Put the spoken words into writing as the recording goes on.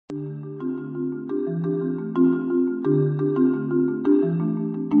Welcome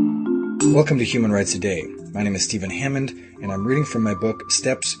to Human Rights Today. My name is Stephen Hammond, and I'm reading from my book,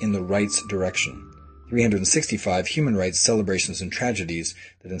 Steps in the Rights Direction, 365 Human Rights Celebrations and Tragedies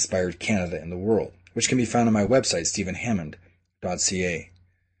that Inspired Canada and the World, which can be found on my website, stephenhammond.ca.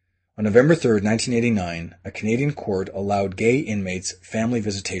 On November 3, 1989, a Canadian court allowed gay inmates family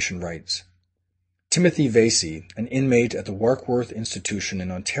visitation rights. Timothy Vasey, an inmate at the Warkworth Institution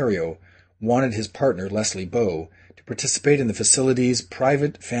in Ontario, wanted his partner, Leslie Bowe, to participate in the facility's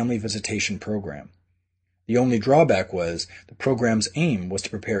private family visitation program. The only drawback was the program's aim was to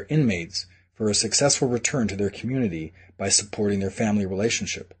prepare inmates for a successful return to their community by supporting their family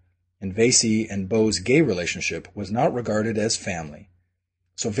relationship, and Vasey and Bowe's gay relationship was not regarded as family.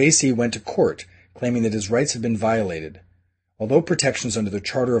 So Vasey went to court, claiming that his rights had been violated. Although protections under the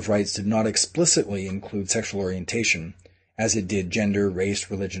Charter of Rights did not explicitly include sexual orientation, as it did gender, race,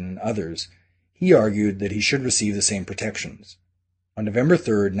 religion, and others, he argued that he should receive the same protections. On November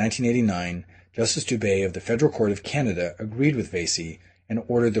 3, 1989, Justice Dubé of the Federal Court of Canada agreed with Vasey and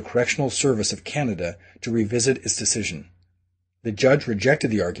ordered the Correctional Service of Canada to revisit its decision. The judge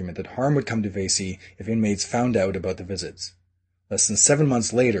rejected the argument that harm would come to Vasey if inmates found out about the visits. Less than 7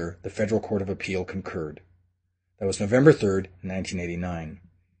 months later, the Federal Court of Appeal concurred. That was November 3, 1989.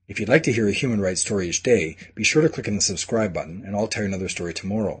 If you'd like to hear a human rights story each day, be sure to click on the subscribe button, and I'll tell you another story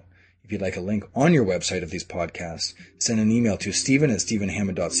tomorrow. If you'd like a link on your website of these podcasts, send an email to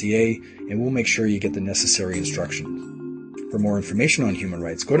stephen@stephenhammond.ca, and we'll make sure you get the necessary instructions. For more information on human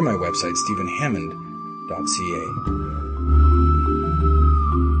rights, go to my website, stephenhammond.ca.